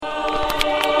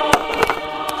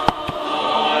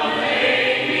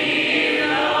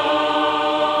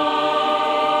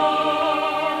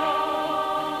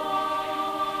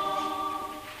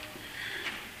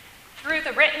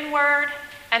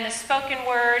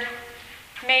Lord.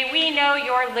 May we know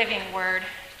your living word,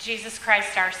 Jesus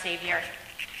Christ our Savior.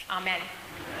 Amen.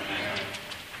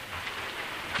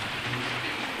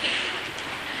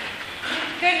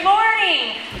 Good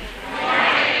morning. Good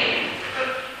morning.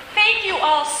 Thank you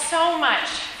all so much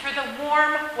for the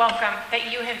warm welcome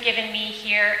that you have given me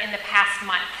here in the past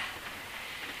month.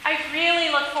 I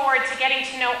really look forward to getting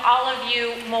to know all of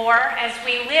you more as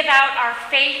we live out our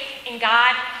faith in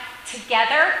God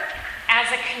together as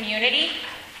a community.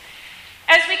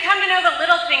 As we come to know the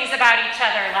little things about each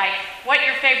other, like what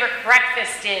your favorite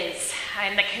breakfast is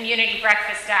in the community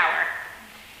breakfast hour.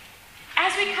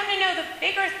 As we come to know the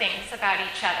bigger things about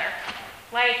each other,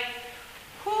 like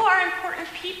who are important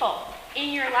people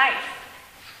in your life.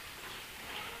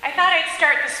 I thought I'd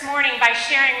start this morning by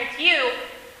sharing with you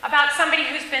about somebody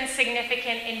who's been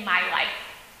significant in my life.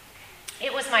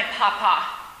 It was my papa,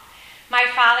 my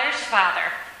father's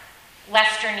father,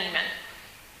 Lester Neiman.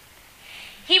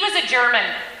 He was a German,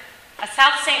 a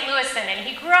South St. Louisan, and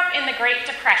he grew up in the Great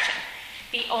Depression,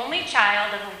 the only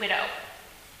child of a widow.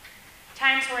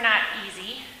 Times were not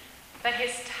easy, but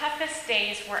his toughest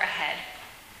days were ahead.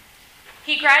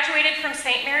 He graduated from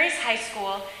St. Mary's High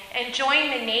School and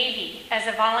joined the Navy as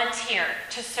a volunteer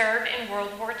to serve in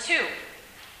World War II.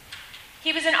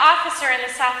 He was an officer in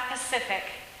the South Pacific,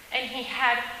 and he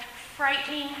had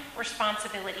frightening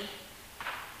responsibility.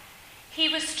 He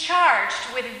was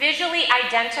charged with visually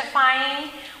identifying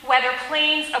whether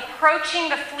planes approaching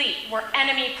the fleet were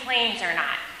enemy planes or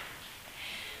not.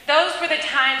 Those were the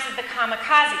times of the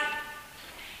kamikaze.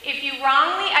 If you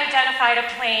wrongly identified a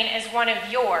plane as one of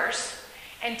yours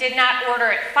and did not order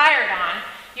it fired on,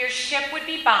 your ship would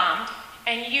be bombed,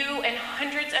 and you and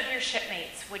hundreds of your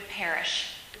shipmates would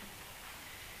perish.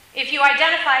 If you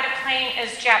identified a plane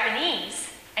as Japanese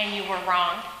and you were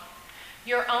wrong,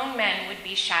 your own men would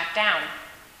be shot down.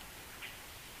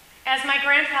 As my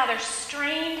grandfather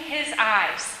strained his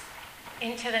eyes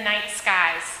into the night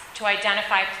skies to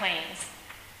identify planes,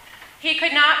 he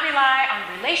could not rely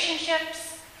on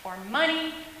relationships or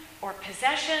money or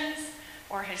possessions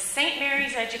or his St.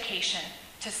 Mary's education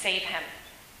to save him.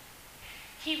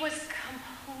 He was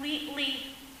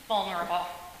completely vulnerable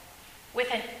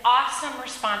with an awesome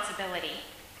responsibility,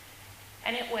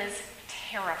 and it was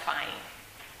terrifying.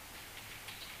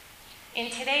 In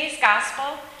today's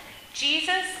gospel,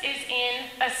 Jesus is in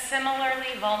a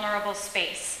similarly vulnerable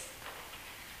space.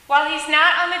 While he's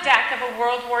not on the deck of a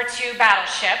World War II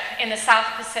battleship in the South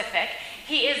Pacific,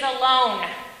 he is alone,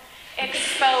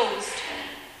 exposed,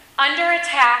 under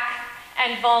attack,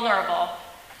 and vulnerable,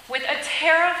 with a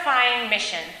terrifying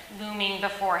mission looming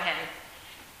before him.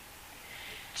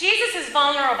 Jesus is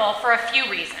vulnerable for a few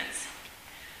reasons.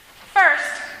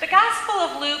 First, the Gospel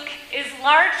of Luke is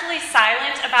largely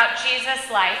silent about Jesus'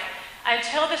 life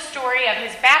until the story of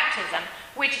his baptism,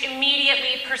 which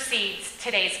immediately precedes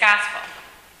today's Gospel.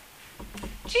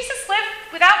 Jesus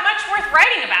lived without much worth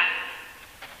writing about.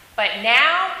 But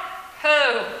now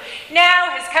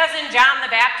his cousin John the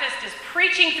Baptist is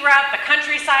preaching throughout the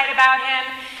countryside about him,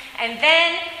 and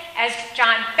then as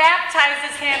John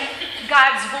baptizes him,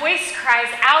 God's voice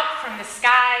cries out from the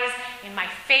skies in my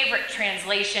favorite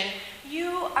translation,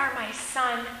 "You are my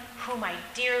son, whom I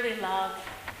dearly love.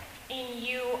 In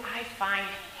you I find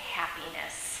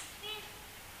happiness."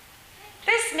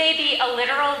 This may be a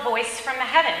literal voice from the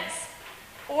heavens,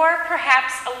 or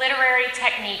perhaps a literary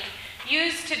technique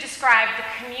used to describe the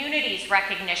community's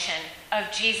recognition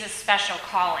of Jesus' special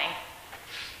calling.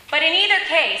 But in either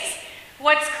case,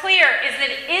 what's clear is that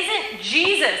it isn't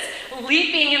Jesus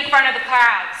leaping in front of the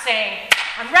crowd saying,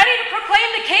 "I'm ready to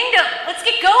proclaim the kingdom. Let's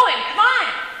get going. Come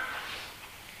on."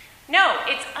 No,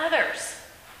 it's others.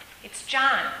 It's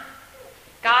John,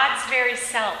 God's very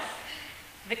self,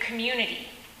 the community.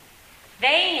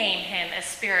 They name him a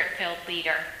spirit-filled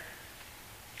leader.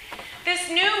 This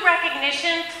new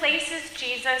recognition places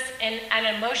Jesus in an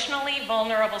emotionally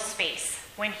vulnerable space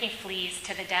when he flees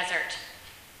to the desert.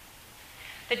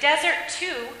 The desert,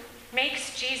 too,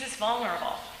 makes Jesus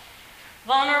vulnerable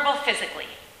physically.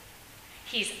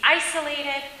 He's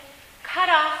isolated, cut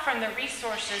off from the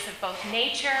resources of both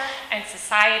nature and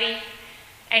society,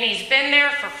 and he's been there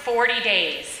for 40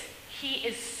 days. He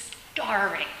is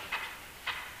starving.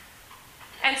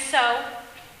 And so,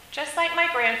 just like my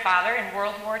grandfather in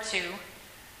World War II,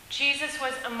 Jesus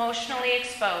was emotionally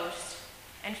exposed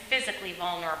and physically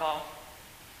vulnerable.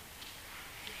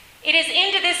 It is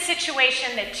into this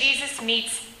situation that Jesus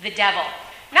meets the devil,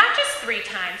 not just 3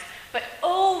 times, but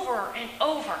over and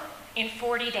over in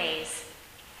 40 days.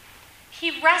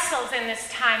 He wrestles in this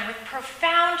time with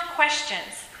profound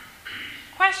questions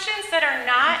that are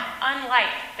not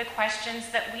unlike the questions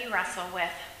that we wrestle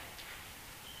with.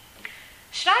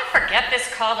 Should I forget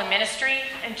this call to ministry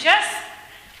and just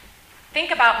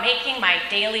think about making my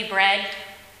daily bread,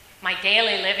 my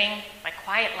daily living, my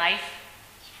quiet life?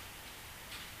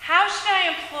 How should I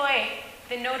employ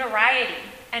the notoriety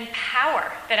and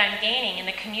power that I'm gaining in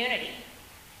the community?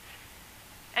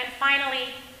 And finally,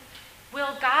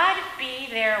 will God be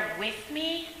there with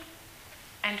me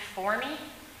and for me?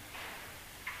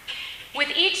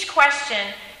 With each question,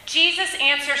 Jesus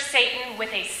answers Satan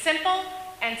with a simple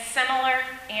and similar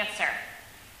answer.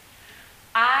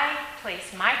 I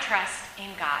place my trust in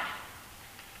God.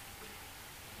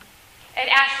 At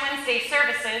Ash Wednesday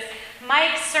services,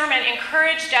 Mike's sermon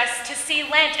encouraged us to see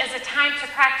Lent as a time to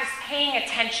practice paying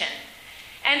attention.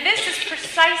 And this is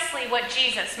precisely what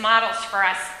Jesus models for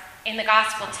us in the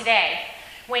gospel today,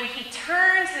 when he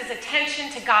turns his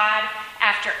attention to God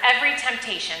after every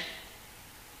temptation.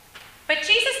 But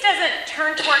Jesus doesn't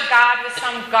turn toward God with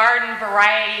some garden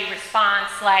variety response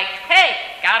like, hey,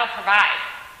 God will provide.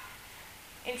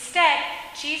 Instead,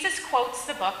 Jesus quotes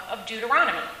the book of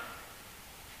Deuteronomy.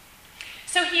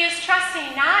 So he is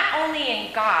trusting not only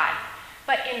in God,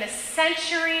 but in the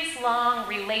centuries-long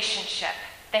relationship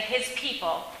that his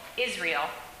people, Israel,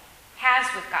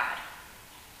 has with God.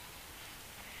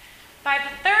 By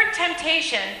the third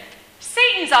temptation,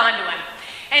 Satan's onto him,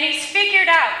 and he's figured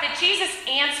out that Jesus'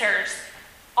 answers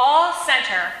all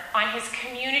center on his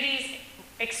community's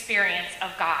experience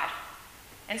of God.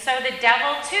 And so the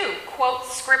devil, too,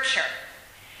 quotes Scripture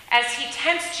as he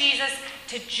tempts Jesus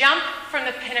to jump from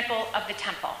the pinnacle of the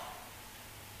temple.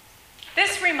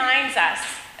 This reminds us,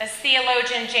 as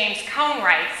theologian James Cone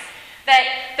writes,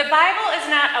 that the Bible is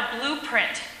not a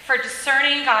blueprint for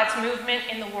discerning God's movement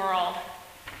in the world.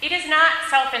 It is not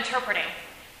self-interpreting.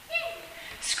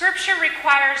 Scripture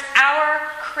requires our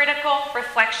critical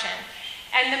reflection,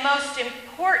 and the most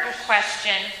important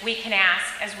question we can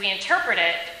ask as we interpret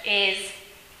it is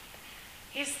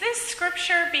this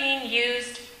Scripture being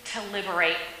used to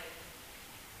liberate?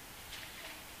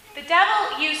 The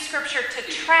devil used Scripture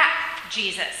to trap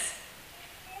Jesus,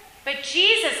 but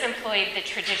Jesus employed the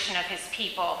tradition of his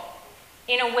people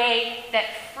in a way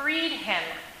that freed him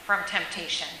from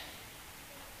temptation.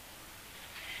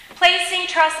 Placing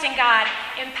trust in God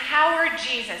empowered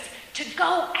Jesus to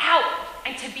go out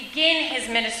and to begin his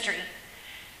ministry,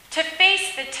 to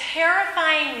face the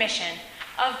terrifying mission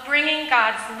of bringing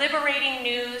God's liberating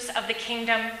news of the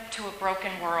kingdom to a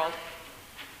broken world.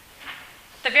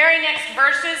 The very next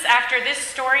verses after this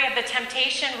story of the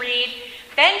temptation read,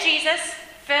 "Then Jesus,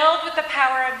 filled with the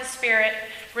power of the Spirit,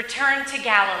 returned to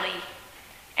Galilee,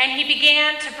 and he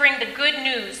began to bring the good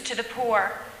news to the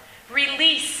poor,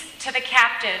 release to the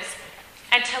captives,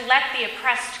 and to let the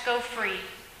oppressed go free."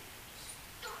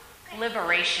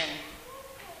 Liberation.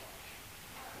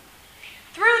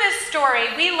 Through this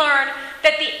story, we learn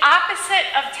that the opposite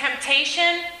of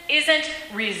temptation isn't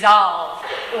resolve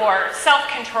or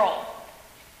self-control.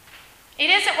 It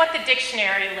isn't what the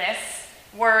dictionary lists,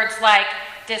 words like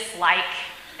dislike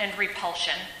and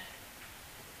repulsion.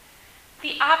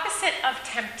 The opposite of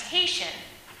temptation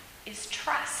is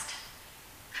trust.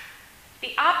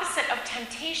 The opposite of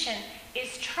temptation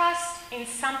is trust in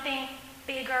something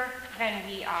bigger than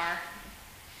we are.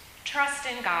 Trust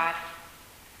in God.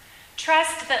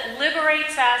 Trust that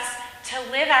liberates us to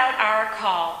live out our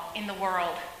call in the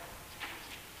world.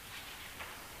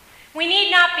 We need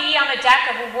not be on the deck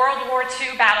of a World War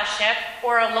II battleship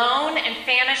or alone and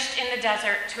famished in the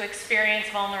desert to experience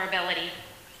vulnerability.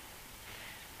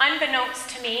 Unbeknownst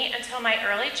to me until my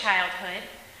early childhood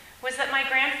was that my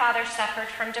grandfather suffered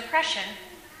from depression,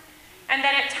 and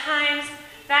that at times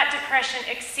that depression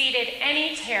exceeded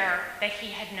any terror that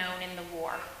he had known in the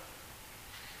war.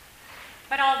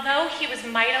 But although he was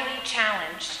mightily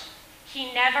challenged,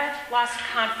 he never lost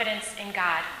confidence in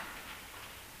God.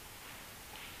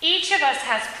 Each of us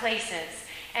has places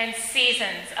and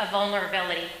seasons of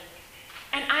vulnerability,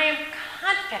 and I am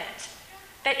confident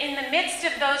that in the midst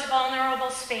of those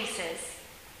vulnerable spaces,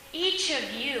 each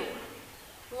of you,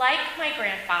 like my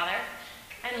grandfather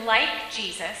and like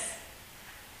Jesus,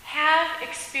 have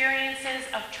experiences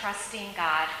of trusting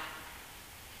God.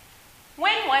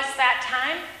 When was that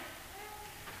time?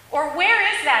 Or where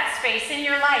is that space in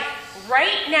your life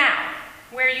right now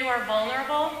where you are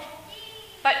vulnerable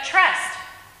but trust?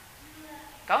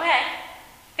 Go ahead,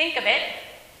 think of it,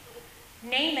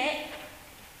 name it,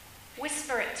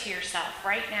 whisper it to yourself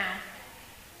right now.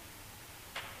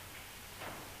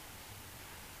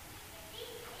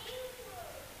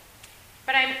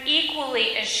 But I'm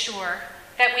equally as sure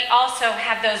that we also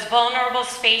have those vulnerable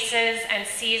spaces and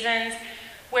seasons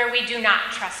where we do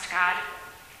not trust God.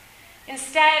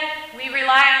 Instead, we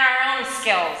rely on our own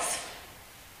skills.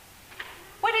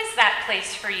 What is that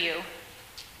place for you?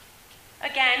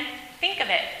 Again, think of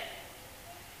it.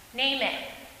 Name it.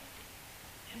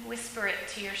 And whisper it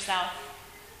to yourself.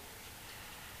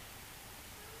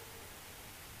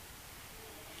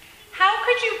 How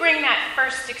could you bring that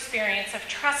first experience of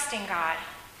trusting God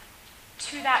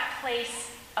to that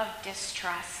place of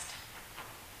distrust?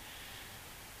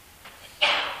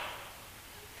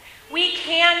 We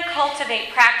can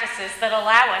cultivate practices that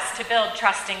allow us to build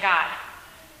trust in God.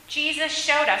 Jesus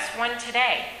showed us one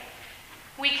today.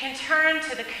 We can turn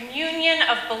to the communion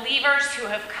of believers who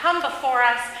have come before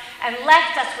us and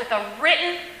left us with a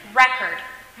written record,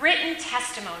 written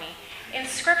testimony in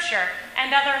Scripture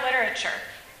and other literature.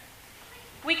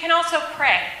 We can also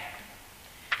pray.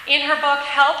 In her book,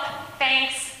 Help,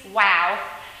 Thanks, Wow,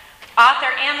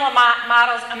 author Anne Lamott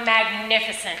models a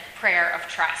magnificent prayer of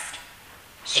trust.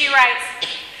 She writes,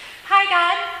 "Hi,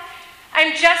 God.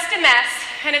 I'm just a mess,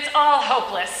 and it's all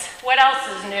hopeless. What else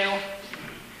is new?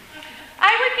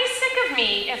 I would be sick of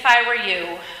me if I were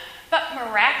you, but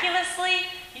miraculously,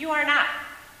 you are not.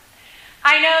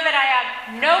 I know that I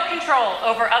have no control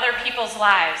over other people's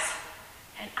lives,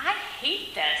 and I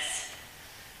hate this.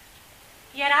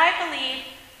 Yet I believe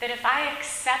that if I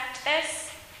accept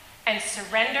this and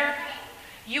surrender,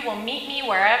 you will meet me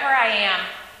wherever I am.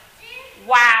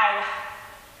 Wow.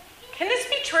 Can this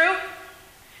be true?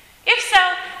 If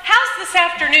so, how's this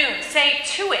afternoon? Say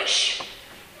 2-ish.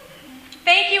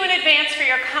 Thank you in advance for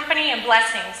your company and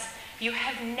blessings. You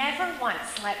have never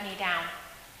once let me down.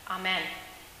 Amen."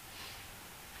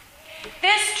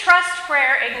 This trust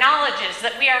prayer acknowledges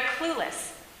that we are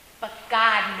clueless, but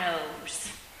God knows.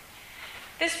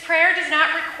 This prayer does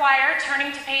not require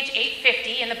turning to page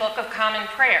 850 in the Book of Common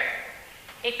Prayer.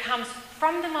 It comes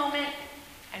from the moment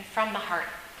and from the heart.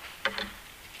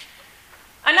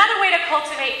 Another way to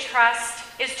cultivate trust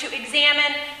is to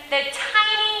examine the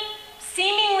tiny,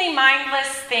 seemingly mindless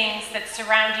things that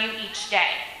surround you each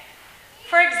day.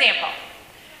 For example,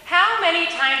 how many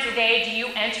times a day do you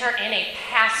enter in a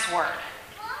password?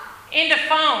 Into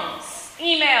phones,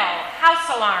 email, house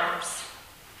alarms.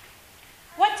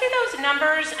 What do those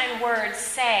numbers and words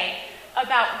say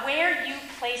about where you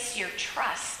place your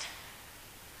trust?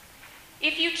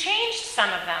 If you changed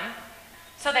some of them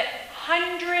so that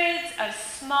hundreds of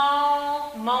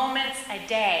small moments a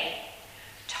day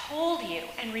told you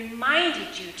and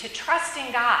reminded you to trust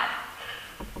in God,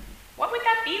 what would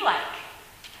that be like?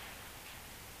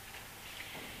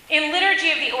 In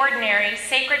Liturgy of the Ordinary,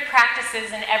 Sacred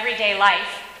Practices in Everyday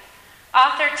Life,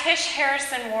 author Tish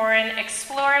Harrison Warren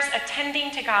explores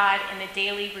attending to God in the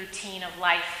daily routine of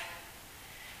life.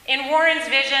 In Warren's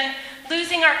vision,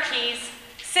 losing our keys,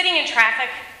 sitting in traffic,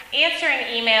 answering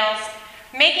emails,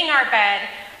 making our bed,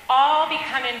 all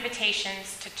become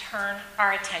invitations to turn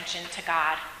our attention to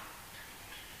God.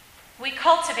 We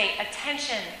cultivate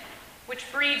attention, which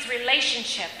breeds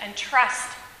relationship and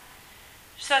trust,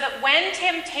 so that when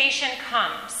temptation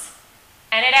comes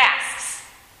and it asks,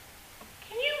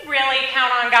 "Can you really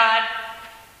count on God?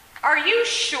 Are you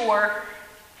sure?"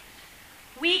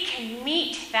 we can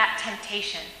meet that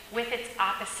temptation with its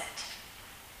opposite,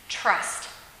 trust,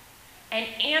 and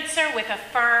answer with a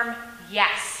firm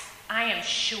yes, I am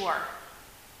sure.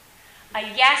 A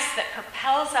yes that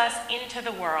propels us into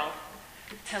the world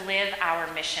to live our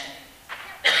mission.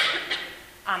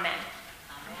 Amen.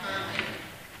 Amen.